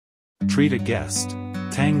treat a guest.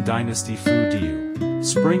 Tang Dynasty Fu Diu.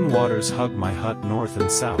 Spring waters hug my hut north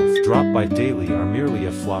and south. Drop by daily are merely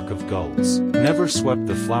a flock of gulls. Never swept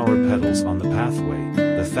the flower petals on the pathway.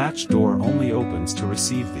 The thatched door only opens to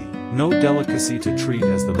receive thee. No delicacy to treat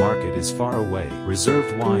as the market is far away.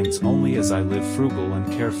 Reserved wines only as I live frugal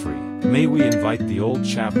and carefree. May we invite the old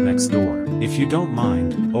chap next door? If you don't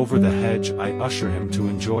mind, over the hedge I usher him to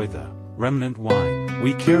enjoy the remnant wine.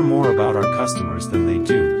 We care more about our customers than they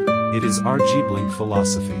do. It is RGBlink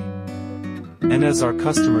philosophy. And as our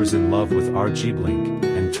customers in love with RGBlink,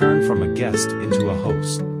 and turn from a guest into a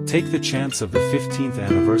host, take the chance of the 15th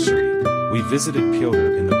anniversary. We visited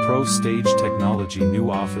Piotr in the Pro Stage Technology new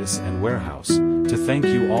office and warehouse, to thank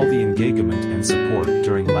you all the engagement and support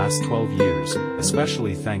during last 12 years,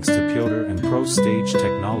 especially thanks to Piotr and Pro Stage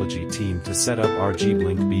Technology team to set up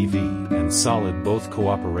RGBlink BV and solid both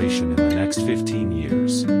cooperation in the next 15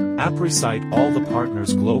 years. Apprecite all the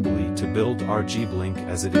partners globally to build RGBlink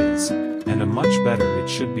as it is, and a much better it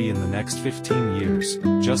should be in the next 15 years,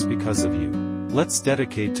 just because of you. Let's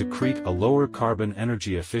dedicate to create a lower carbon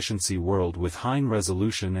energy efficiency world with high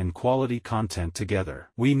resolution and quality content together.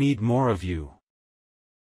 We need more of you.